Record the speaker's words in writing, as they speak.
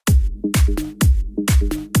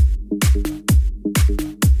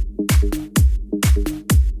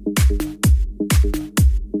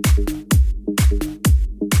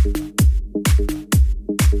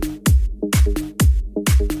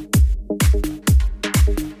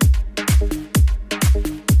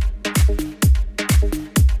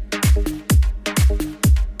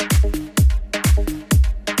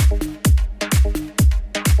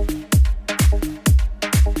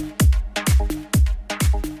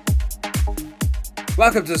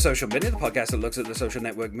Welcome to the Social Minute, the podcast that looks at the social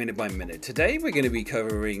network minute by minute. Today we're going to be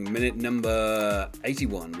covering minute number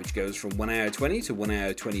 81, which goes from 1 hour 20 to 1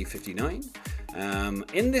 hour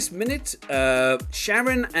 20:59. In this minute,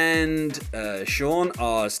 Sharon and Sean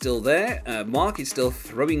are still there. Mark is still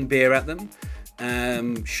throwing beer at them.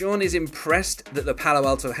 Sean is impressed that the Palo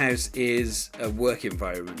Alto house is a work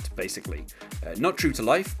environment, basically. Not true to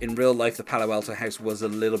life. In real life, the Palo Alto house was a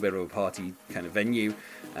little bit of a party kind of venue.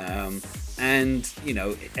 And, you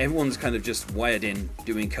know, everyone's kind of just wired in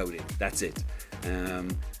doing coding. That's it.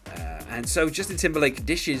 And so Justin Timberlake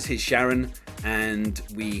dishes his Sharon, and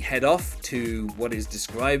we head off to what is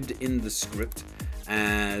described in the script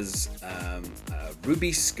as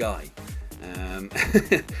Ruby Sky.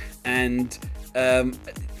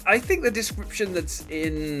 I think the description that's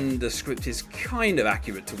in the script is kind of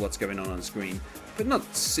accurate to what's going on screen, but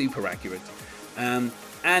not super accurate.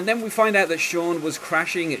 And then we find out that Sean was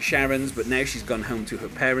crashing at Sharon's, but now she's gone home to her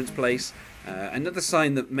parents' place. Another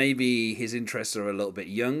sign that maybe his interests are a little bit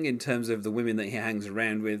young in terms of the women that he hangs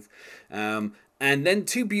around with. And then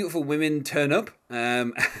two beautiful women turn up,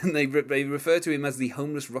 and they refer to him as the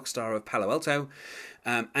homeless rock star of Palo Alto.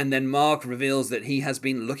 And then Mark reveals that he has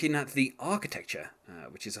been looking at the architecture,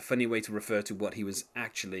 which is a funny way to refer to what he was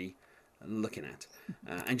actually looking at.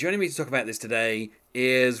 And joining me to talk about this today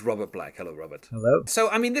is Robert Black. Hello, Robert. Hello. So,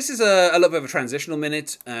 I mean, this is a little bit of a transitional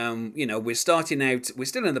minute. You know, we're starting out, we're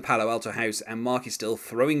still in the Palo Alto house, and Mark is still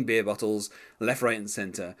throwing beer bottles left, right, and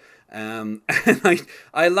center. And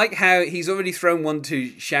I like how he's already thrown one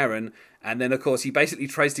to Sharon, and then, of course, he basically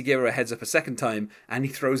tries to give her a heads up a second time, and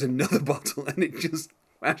he throws another bottle, and it just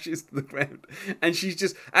crashes to the ground. And she's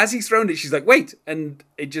just, as he's thrown it, she's like, wait! And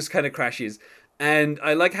it just kind of crashes. And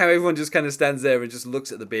I like how everyone just kind of stands there and just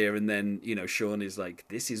looks at the beer, and then, you know, Sean is like,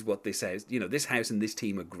 this is what this house, you know, this house and this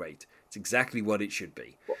team are great. It's exactly what it should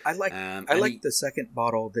be. Well, I like the second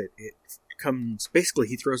bottle that it comes, basically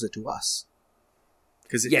he throws it to us.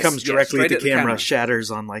 Because it comes directly to the camera, shatters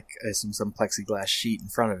on like some plexiglass sheet in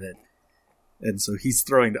front of it. And so he's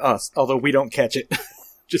throwing to us, although we don't catch it,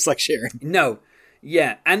 just like Sharon. No.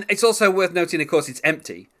 Yeah. And it's also worth noting, of course, it's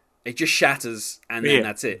empty. It just shatters, and then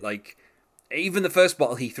that's it. Like, even the first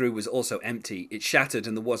bottle he threw was also empty. It shattered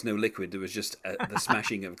and there was no liquid. There was just the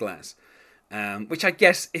smashing of glass. Which I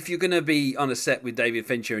guess if you're going to be on a set with David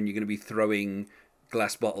Fincher and you're going to be throwing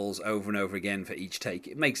glass bottles over and over again for each take,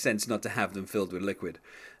 it makes sense not to have them filled with liquid.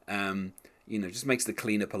 You know, just makes the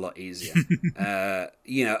cleanup a lot easier.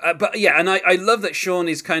 You know, but yeah, and I love that Sean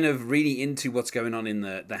is kind of really into what's going on in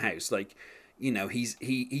the house. Like, you know,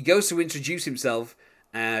 he goes to introduce himself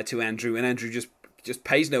to Andrew, and Andrew just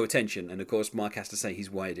pays no attention, and of course Mark has to say he's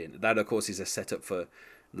wired in. That, of course, is a setup for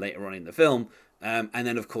later on in the film. And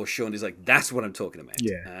then, of course, Sean is like, that's what I'm talking about.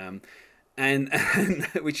 Yeah. And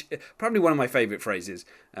which probably one of my favorite phrases.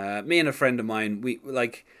 Me and a friend of mine, we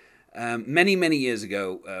like many years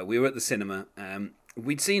ago, we were at the cinema.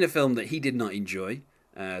 We'd seen a film that he did not enjoy,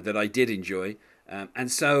 that I did enjoy.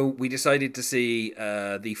 And so we decided to see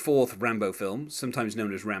the fourth Rambo film, sometimes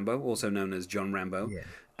known as Rambo, also known as John Rambo.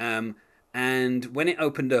 Yeah. And when it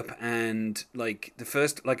opened up, and like the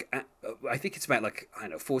first, like I think it's about like, I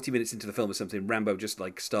don't know, 40 minutes into the film or something, Rambo just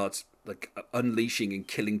like starts like unleashing and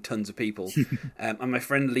killing tons of people. And my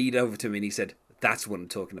friend leaned over to me and he said, "That's what I'm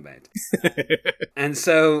talking about." And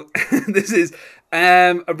so this is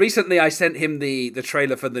recently I sent him the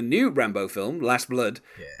trailer for the new Rambo film, Last Blood,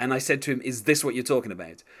 and I said to him, "Is this what you're talking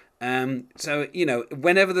about?" So, you know,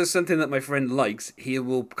 whenever there's something that my friend likes, he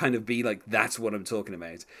will kind of be like, "That's what I'm talking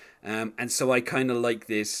about." And so I kind of like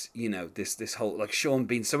this, you know, this whole, like Sean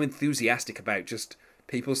being so enthusiastic about just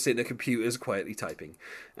people sitting at computers quietly typing.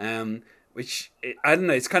 Which, I don't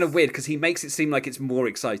know, it's kind of weird because he makes it seem like it's more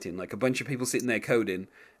exciting. Like a bunch of people sitting there coding,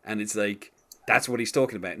 and it's like, that's what he's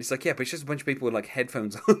talking about. And it's like, yeah, but it's just a bunch of people with like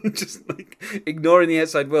headphones on, just like ignoring the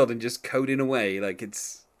outside world and just coding away. Like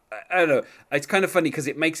I don't know. It's kind of funny because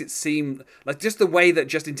it makes it seem like just the way that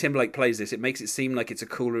Justin Timberlake plays this, it makes it seem like it's a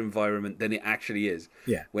cooler environment than it actually is.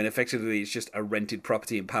 Yeah. When effectively it's just a rented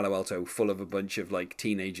property in Palo Alto full of a bunch of like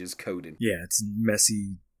teenagers coding. Yeah, it's a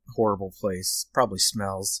messy, horrible place. Probably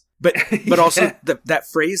smells. But also that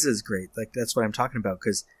phrase is great. Like that's what I'm talking about,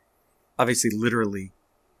 because obviously, literally,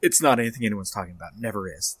 it's not anything anyone's talking about. It never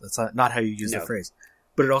is. That's not how you use the phrase.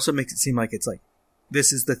 But it also makes it seem like it's like,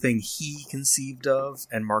 this is the thing he conceived of,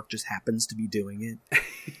 and Mark just happens to be doing it.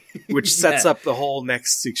 Which sets up the whole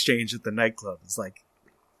next exchange at the nightclub. It's like,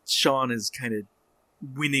 Sean is kind of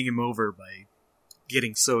winning him over by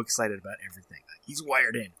getting so excited about everything. Like, he's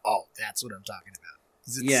wired in. Oh, that's what I'm talking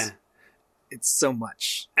about. It's so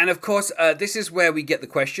much. And of course, this is where we get the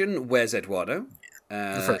question, where's Eduardo?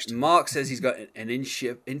 The first. Mark says he's got an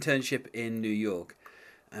internship in New York.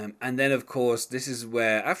 And then, of course, this is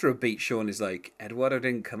where, after a beat, Sean is like, Eduardo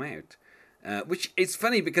didn't come out. Which, it's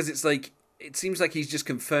funny because it's like, it seems like he's just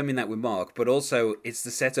confirming that with Mark, but also it's the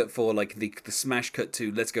setup for like the smash cut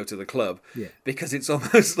to let's go to the club. Yeah. Because it's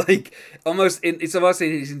almost like, it's almost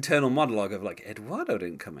in his internal monologue of like, Eduardo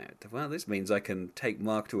didn't come out. Well, this means I can take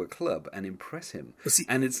Mark to a club and impress him. Well, see,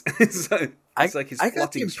 and it's like he's I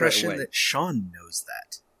got the plotting straight impression away. that Sean knows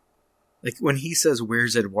that. Like, when he says,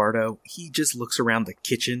 "Where's Eduardo?" he just looks around the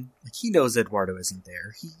kitchen. Like, he knows Eduardo isn't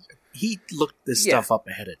there. He looked this stuff up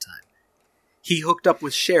ahead of time. He hooked up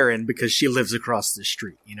with Sharon because she lives across the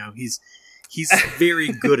street. You know, he's very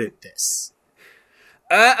good at this.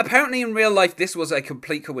 Apparently, in real life, this was a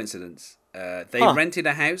complete coincidence. They rented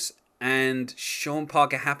a house, and Sean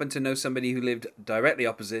Parker happened to know somebody who lived directly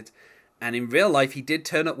opposite. And in real life, he did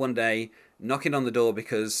turn up one day, knocking on the door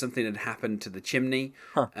because something had happened to the chimney.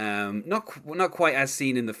 Not quite as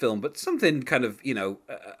seen in the film, but something kind of,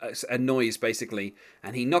 a noise basically.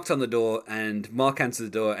 And he knocked on the door, and Mark answered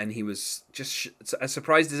the door, and he was just as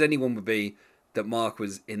surprised as anyone would be that Mark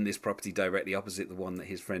was in this property directly opposite the one that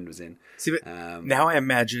his friend was in. See, but now I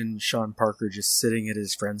imagine Sean Parker just sitting at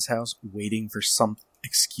his friend's house, waiting for some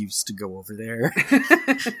excuse to go over there.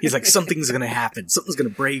 He's like, something's going to happen. Something's going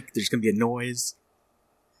to break. There's going to be a noise.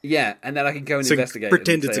 Yeah, and then I can go and investigate.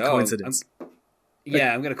 Pretend and it's say, a coincidence.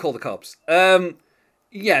 I'm going to call the cops.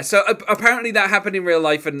 So apparently that happened in real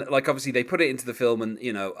life, and like obviously they put it into the film, and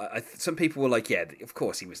some people were like, yeah, of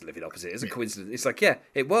course he was living opposite. It's a coincidence. It's like, yeah,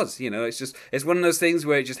 it was. It's one of those things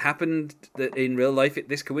where it just happened that in real life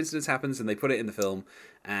this coincidence happens, and they put it in the film,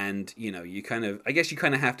 and you kind of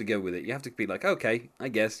have to go with it. You have to be like, okay, I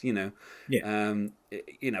guess, Palo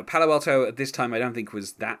Alto at this time I don't think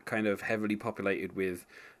was that kind of heavily populated with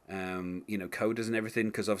coders and everything,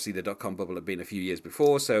 because obviously the .com bubble had been a few years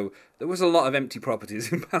before, so there was a lot of empty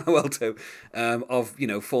properties in Palo Alto of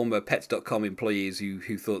former Pets.com employees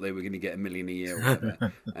who thought they were going to get $1 million a year or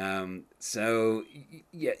whatever.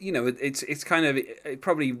 It's kind of, it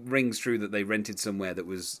probably rings true that they rented somewhere that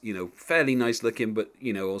was fairly nice looking, but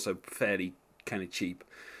also fairly kind of cheap.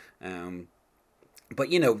 But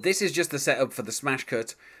this is just the setup for the smash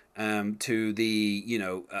cut. To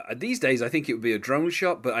the, these days I think it would be a drone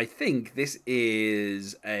shot, but I think this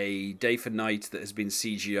is a day for night that has been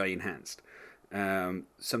CGI enhanced.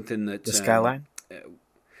 Something that... The skyline?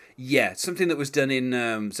 Something that was done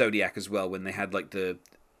in Zodiac as well, when they had like the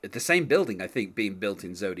same building, I think, being built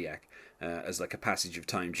in Zodiac as like a passage of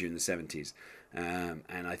time during the 70s.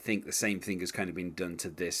 And I think the same thing has kind of been done to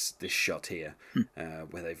this shot here,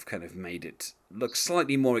 where they've kind of made it look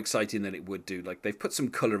slightly more exciting than it would do. Like they've put some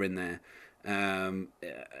color in there, and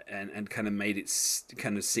kind of made it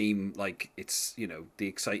kind of seem like it's the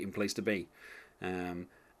exciting place to be. And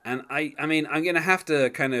I mean I'm gonna have to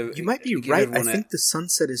kind of. You might be right. I think the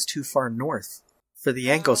sunset is too far north for the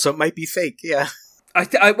angle, so it might be fake. Yeah.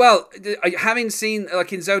 Having seen,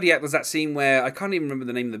 like in Zodiac, there's that scene where I can't even remember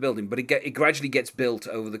the name of the building, but it gradually gets built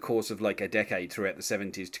over the course of like a decade throughout the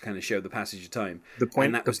 70s to kind of show the passage of time. The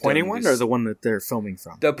pointy one, or the one that they're filming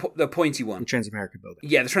from? The pointy one, the Transamerica building.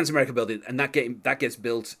 Yeah, the Transamerica building, and that gets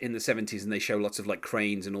built in the 70s, and they show lots of like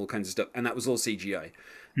cranes and all kinds of stuff, and that was all CGI.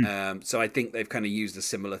 So I think they've kind of used a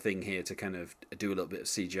similar thing here to kind of do a little bit of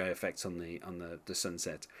CGI effects on the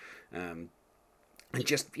sunset. And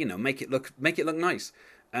just make it look nice,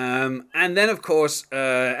 and then of course,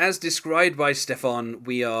 as described by Stefan,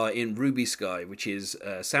 we are in Ruby Sky, which is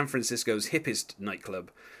San Francisco's hippest nightclub.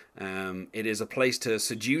 It is a place to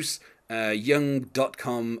seduce young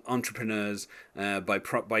 .com entrepreneurs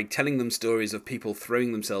by telling them stories of people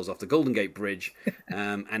throwing themselves off the Golden Gate Bridge,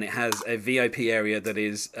 and it has a VIP area that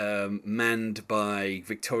is manned by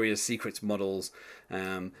Victoria's Secret models.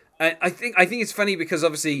 I think it's funny because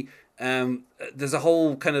obviously. There's a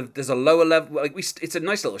lower level, like it's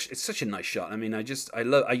such a nice shot. I mean, I just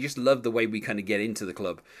love the way we kind of get into the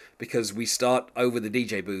club, because we start over the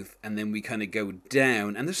DJ booth and then we kind of go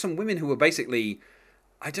down, and there's some women who are basically,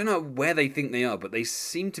 I don't know where they think they are, but they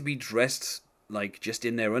seem to be dressed like just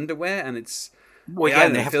in their underwear, and it's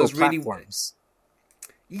and they have those platforms.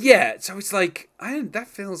 Yeah, so it's like it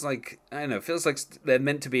feels like they're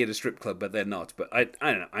meant to be at a strip club, but they're not. But I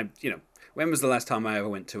don't know. When was the last time I ever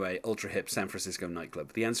went to a ultra hip San Francisco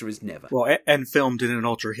nightclub? The answer is never. Well, and filmed in an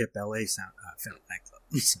ultra hip LA film nightclub.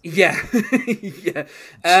 Yeah,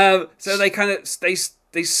 yeah. So they kind of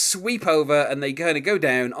they sweep over and they kind of go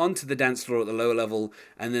down onto the dance floor at the lower level,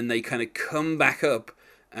 and then they kind of come back up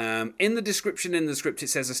In the description in the script, it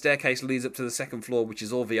says a staircase leads up to the second floor, which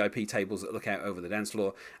is all VIP tables that look out over the dance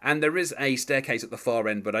floor. And there is a staircase at the far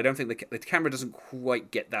end, but I don't think the camera doesn't quite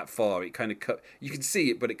get that far. It kind of you can see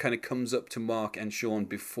it, but it kind of comes up to Mark and Sean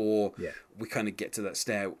before we kind of get to that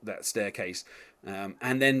staircase.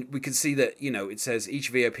 And then we can see that, it says each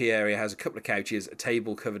VIP area has a couple of couches, a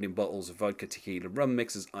table covered in bottles of vodka, tequila, rum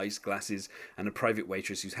mixers, ice glasses, and a private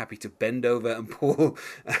waitress who's happy to bend over and pour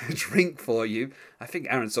a drink for you. I think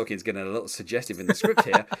Aaron Sorkin's getting a little suggestive in the script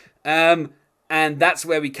here. And that's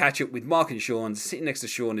where we catch up with Mark and Sean. Sitting next to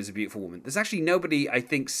Sean is a beautiful woman. There's actually nobody, I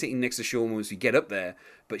think, sitting next to Sean once we get up there,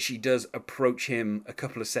 but she does approach him a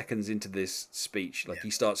couple of seconds into this speech. He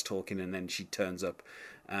starts talking and then she turns up.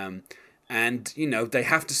 And, they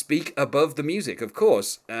have to speak above the music, of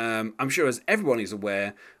course. I'm sure, as everyone is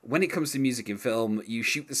aware, when it comes to music in film, you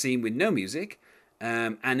shoot the scene with no music.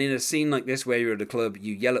 And in a scene like this, where you're at a club,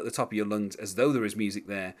 you yell at the top of your lungs as though there is music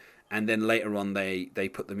there. And then later on, they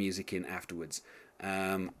put the music in afterwards.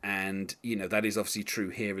 And, that is obviously true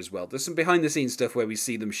here as well. There's some behind-the-scenes stuff where we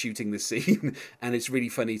see them shooting the scene, and it's really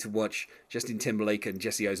funny to watch Justin Timberlake and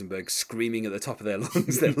Jesse Eisenberg screaming at the top of their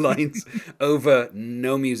lungs their lines over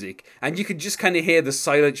no music. And you could just kind of hear the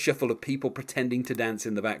silent shuffle of people pretending to dance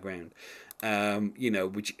in the background,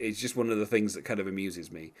 which is just one of the things that kind of amuses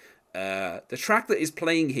me. The track that is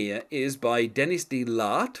playing here is by Dennis de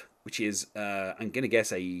Laat, which is, I'm going to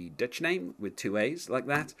guess, a Dutch name with two A's like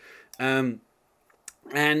that.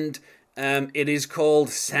 And it is called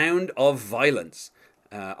Sound of Violence.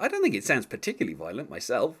 I don't think it sounds particularly violent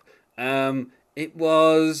myself. It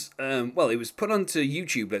was put onto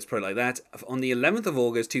YouTube, let's put it like that, on the 11th of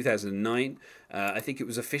August 2009. I think it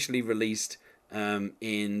was officially released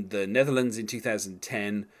in the Netherlands in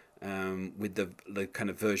 2010 with the kind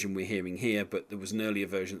of version we're hearing here, but there was an earlier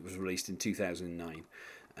version that was released in 2009.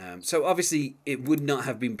 So obviously it would not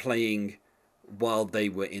have been playing while they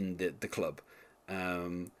were in the club.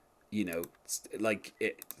 So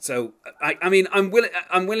I mean, I'm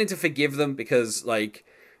willing to forgive them because, who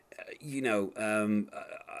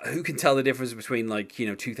can tell the difference between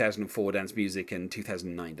 2004 dance music and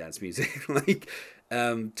 2009 dance music?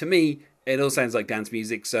 To me, it all sounds like dance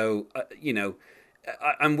music. So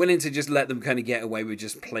I'm willing to just let them kind of get away with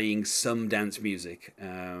just playing some dance music.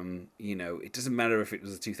 It doesn't matter if it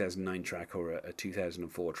was a 2009 track or a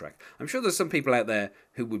 2004 track. I'm sure there's some people out there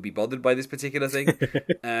who would be bothered by this particular thing.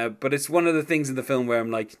 But it's one of the things in the film where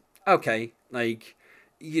I'm like, okay, they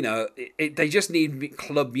just need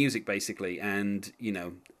club music basically. And,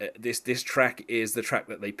 this track is the track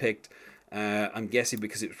that they picked. I'm guessing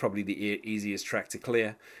because it was probably the easiest track to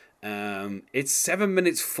clear. It's 7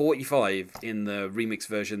 minutes 45 in the remix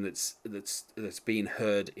version that's being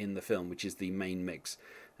heard in the film, which is the main mix.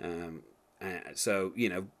 So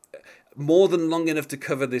more than long enough to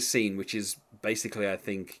cover this scene, which is basically I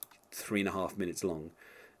think 3.5 minutes long.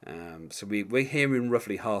 So we're hearing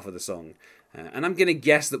roughly half of the song, and I'm gonna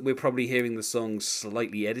guess that we're probably hearing the song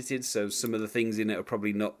slightly edited. So some of the things in it are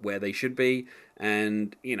probably not where they should be,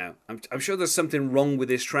 and I'm sure there's something wrong with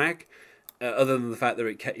this track. Other than the fact that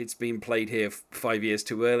it's been played here 5 years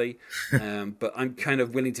too early. But I'm kind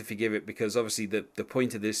of willing to forgive it because obviously the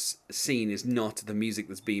point of this scene is not the music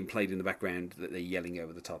that's being played in the background that they're yelling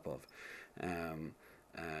over the top of.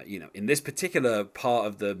 In this particular part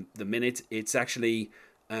of the minute, it's actually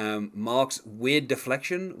Mark's weird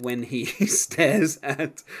deflection when he stares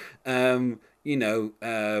at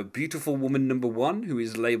beautiful woman number one, who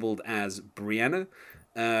is labeled as Brianna.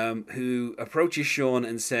 Who approaches Sean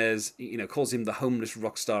and says, calls him the homeless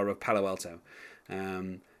rock star of Palo Alto.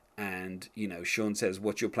 And Sean says,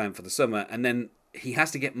 what's your plan for the summer? And then he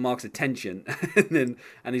has to get Mark's attention.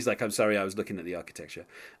 and he's like, I'm sorry, I was looking at the architecture.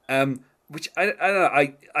 Which, I don't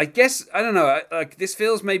know, I guess, I don't know, this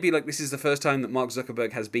feels maybe like this is the first time that Mark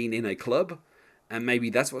Zuckerberg has been in a club. And maybe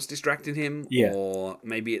that's what's distracting him, or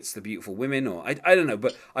maybe it's the beautiful women, or I don't know.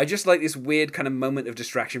 But I just like this weird kind of moment of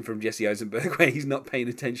distraction from Jesse Eisenberg where he's not paying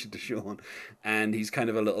attention to Sean, and he's kind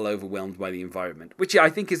of a little overwhelmed by the environment, which I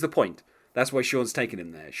think is the point. That's why Sean's taken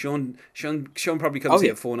him there. Sean probably comes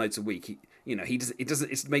here 4 nights a week.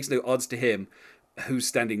 It makes no odds to him who's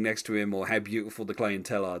standing next to him or how beautiful the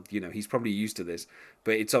clientele are. He's probably used to this,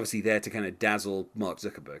 but it's obviously there to kind of dazzle Mark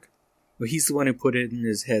Zuckerberg. Well, he's the one who put it in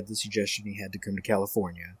his head, the suggestion he had to come to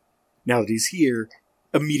California. Now that he's here,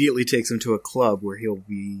 immediately takes him to a club where he'll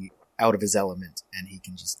be out of his element, and he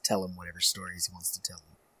can just tell him whatever stories he wants to tell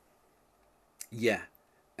him. Yeah.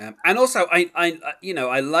 And also, I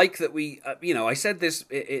like that we, I said this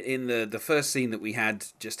in the first scene that we had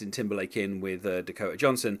Justin Timberlake in with Dakota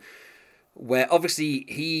Johnson, where obviously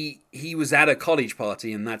he was at a college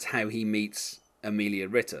party, and that's how he meets Amelia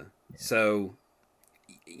Ritter. So,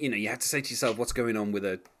 you have to say to yourself, what's going on with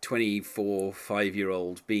a 24,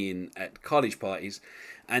 5-year-old being at college parties?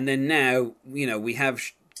 And then now, we have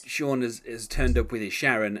Sean has turned up with his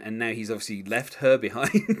Sharon, and now he's obviously left her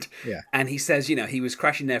behind. Yeah. And he says, he was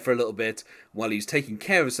crashing there for a little bit while he was taking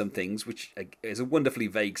care of some things, which is a wonderfully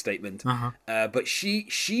vague statement. But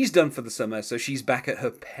she's done for the summer, so she's back at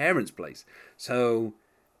her parents' place. So,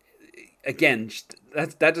 again,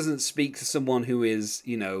 that doesn't speak to someone who is,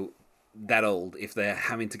 that old if they're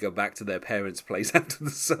having to go back to their parents' place after the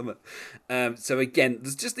summer. So again,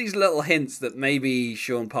 there's just these little hints that maybe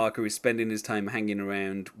Sean Parker is spending his time hanging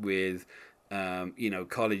around with,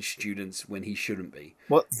 college students when he shouldn't be.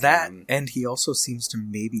 Well, and he also seems to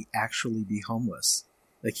maybe actually be homeless.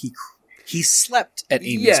 Like he slept at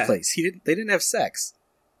Amy's place. They didn't have sex,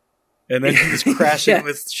 and then he was crashing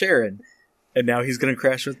with Sharon, and now he's going to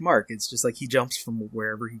crash with Mark. It's just like he jumps from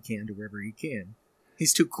wherever he can to wherever he can.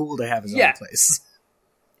 He's too cool to have his own place.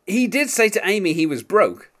 He did say to Amy he was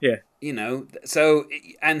broke. Yeah. So,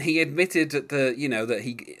 and he admitted that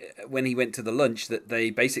when he went to the lunch, that they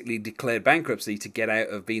basically declared bankruptcy to get out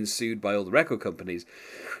of being sued by all the record companies.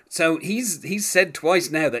 So he's said twice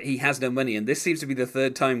now that he has no money, and this seems to be the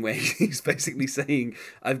third time where he's basically saying,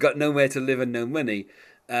 I've got nowhere to live and no money.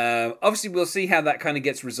 Obviously, we'll see how that kind of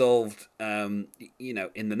gets resolved, in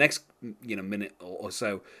the next, minute or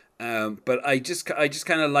so. But I just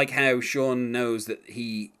kind of like how Sean knows that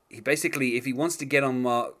he basically, if he wants to get on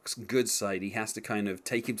Mark's good side, he has to kind of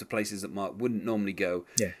take him to places that Mark wouldn't normally go,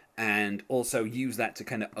 and also use that to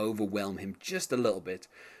kind of overwhelm him just a little bit.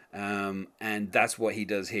 And that's what he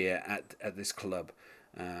does here at this club,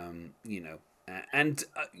 and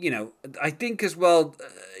I think as well,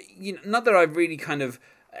 not that I've really kind of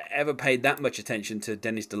ever paid that much attention to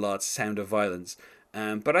Dennis Dillard's Sound of Violence,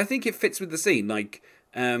 but I think it fits with the scene. Like,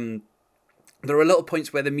 there are little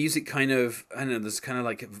points where the music kind of, I don't know, there's kind of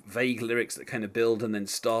like vague lyrics that kind of build and then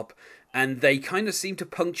stop, and they kind of seem to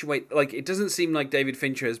punctuate. Like, it doesn't seem like David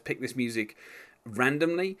Fincher has picked this music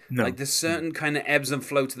randomly. No. Like, there's certain kind of ebbs and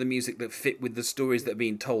flow to the music that fit with the stories that are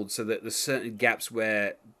being told, so that there's certain gaps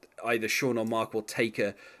where either Sean or Mark will take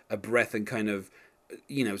a breath and kind of,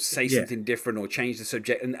 say something different or change the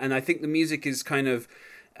subject. And I think the music is kind of,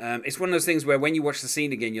 it's one of those things where when you watch the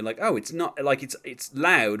scene again, you're like, oh, it's not like it's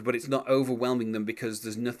loud, but it's not overwhelming them because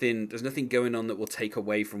there's nothing going on that will take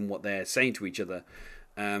away from what they're saying to each other.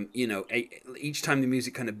 Each time the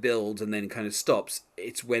music kind of builds and then kind of stops,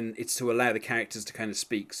 it's to allow the characters to kind of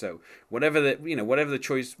speak. So whatever the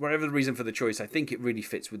reason for the choice, I think it really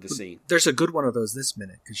fits with the scene. There's a good one of those this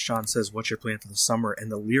minute because Sean says, "What's your plan for the summer?"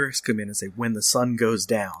 and the lyrics come in and say, "When the sun goes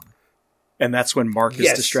down," and that's when Mark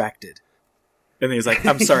is distracted. And he's like,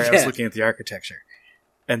 I'm sorry, I was looking at the architecture.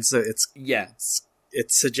 And so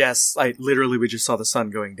it suggests, like, literally we just saw the sun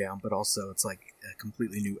going down, but also it's like a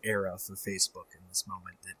completely new era for Facebook in this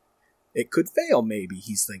moment that it could fail, maybe,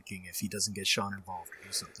 he's thinking, if he doesn't get Sean involved or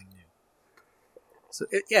do something new. So,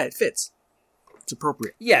 it fits. It's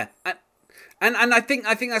appropriate. Yeah. And I think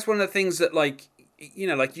that's one of the things that, like,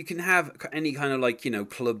 you can have any kind of, like,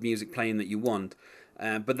 club music playing that you want.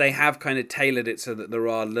 But they have kind of tailored it so that there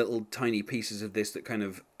are little tiny pieces of this that kind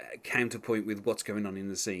of counterpoint with what's going on in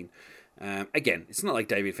the scene. Again, it's not like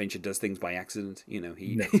David Fincher does things by accident.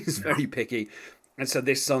 He's very picky. And so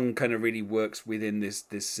this song kind of really works within this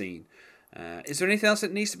scene. Is there anything else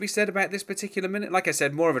that needs to be said about this particular minute? Like I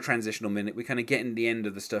said, more of a transitional minute. We're kind of getting the end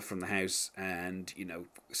of the stuff from the house and,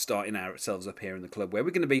 starting ourselves up here in the club where we're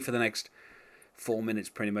going to be for the next 4 minutes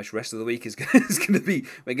pretty much. Rest of the week is going to be,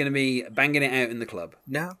 we're going to be banging it out in the club.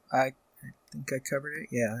 No, I think I covered it.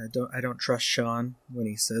 Yeah, I don't trust Sean when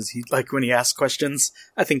he says when he asks questions.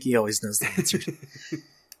 I think he always knows the answers.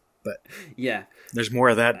 But yeah, there's more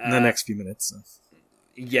of that in the next few minutes. So.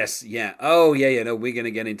 Yes, yeah. Oh, yeah. No, we're gonna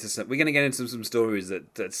get into some stories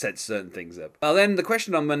that set certain things up. Well, then the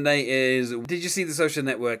question on Monday is: did you see The Social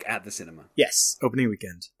Network at the cinema? Yes, opening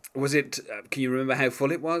weekend. Was it? Can you remember how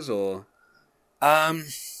full it was, or? I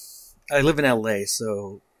live in LA,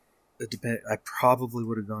 so I probably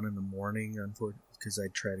would have gone in the morning, unfortunately, because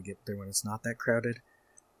I'd try to get there when it's not that crowded.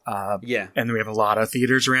 Yeah. And we have a lot of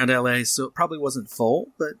theaters around LA, so it probably wasn't full,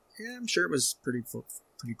 but yeah, I'm sure it was pretty full,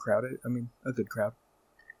 pretty crowded. I mean, a good crowd.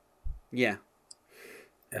 Yeah.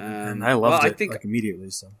 And I loved it immediately,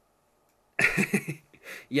 so.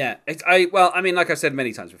 Yeah. Like I said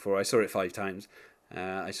many times before, I saw it 5 times.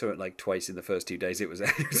 I saw it twice in the first 2 days it was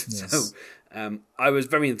out. Yes. So I was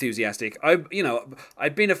very enthusiastic.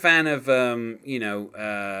 I'd been a fan of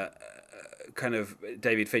kind of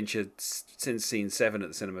David Fincher since seen Seven at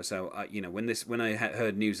the cinema. So when I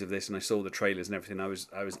heard news of this and I saw the trailers and everything, I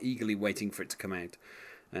was eagerly waiting for it to come out.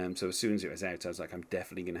 So as soon as it was out, I was like, I'm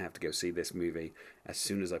definitely going to have to go see this movie as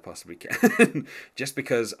soon as I possibly can, just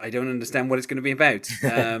because I don't understand what it's going to be about.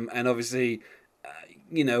 And obviously,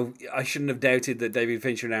 I shouldn't have doubted that David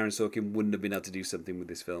Fincher and Aaron Sorkin wouldn't have been able to do something with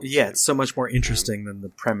this film. Yeah, it's so much more interesting than the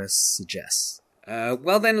premise suggests.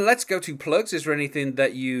 Well, then let's go to plugs. Is there anything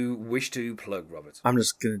that you wish to plug, Robert? I'm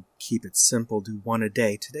just going to keep it simple, do one a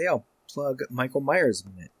day. Today I'll plug Michael Myers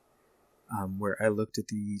Minute, where I looked at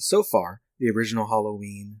the original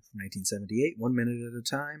Halloween from 1978, 1 minute at a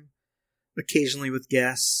time, occasionally with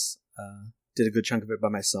guests. Did a good chunk of it by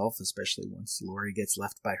myself, especially once Laurie gets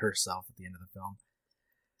left by herself at the end of the film.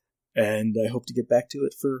 And I hope to get back to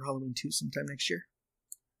it for Halloween 2 sometime next year.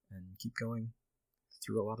 And keep going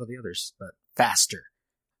through a lot of the others, but faster.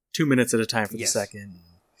 2 minutes at a time for the second,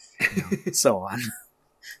 so on.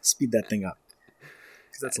 Speed that thing up.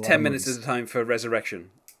 That's 10 minutes at a time for Resurrection.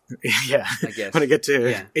 Yeah, I guess. When I get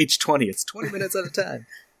to H20, it's 20 minutes at a time.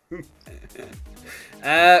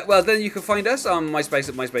 Well, then you can find us on MySpace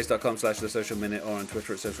at myspace.com/thesocialminute, or on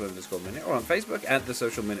Twitter at social_minute, or on Facebook at The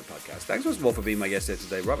Social Minute Podcast. Thanks once more for being my guest here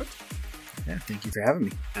today, Robert. Yeah, thank you for having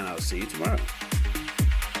me. And I'll see you tomorrow.